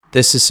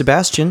This is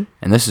Sebastian.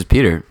 And this is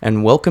Peter.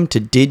 And welcome to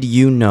Did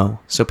You Know?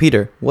 So,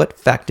 Peter, what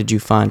fact did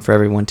you find for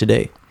everyone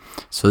today?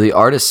 So the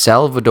artist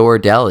Salvador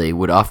Dali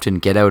would often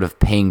get out of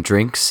paying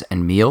drinks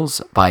and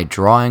meals by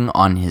drawing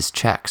on his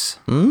checks.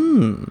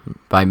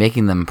 By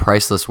making them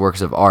priceless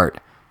works of art,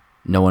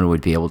 no one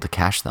would be able to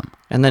cash them.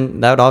 And then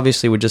that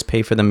obviously would just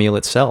pay for the meal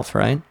itself,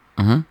 right?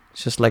 Mm-hmm.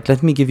 It's just like,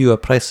 let me give you a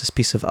priceless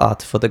piece of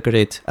art for the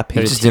great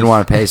aperitif. He just didn't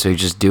want to pay, so he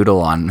just doodle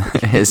on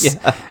his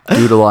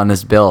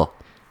bill.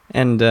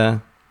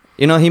 And,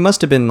 he must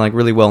have been like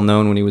really well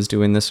known when he was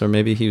doing this, or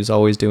maybe he was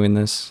always doing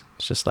this.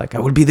 It's just like, I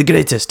would be the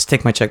greatest.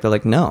 Take my check. They're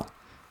like, no,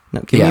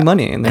 give me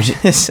money. And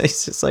it's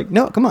just like,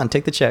 no, come on,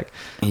 take the check.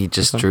 He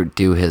just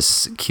do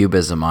his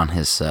cubism on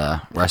his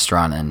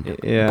restaurant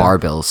and bar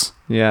bills.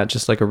 Yeah,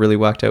 just like a really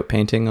whacked out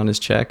painting on his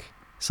check.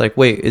 It's like,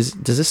 wait, does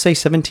this say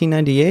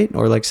 1798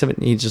 or like seven?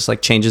 He just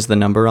like changes the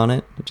number on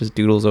it. It just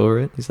doodles over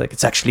it. He's like,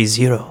 it's actually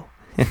zero.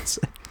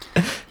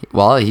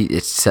 Well, it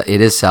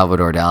is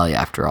Salvador Dali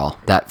after all.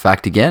 That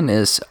fact again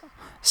is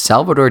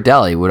Salvador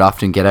Dali would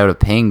often get out of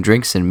paying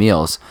drinks and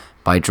meals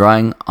by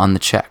drawing on the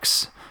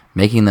checks,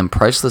 making them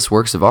priceless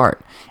works of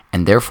art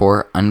and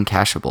therefore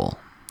uncashable.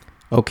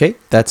 Okay,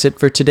 that's it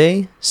for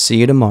today. See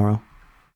you tomorrow.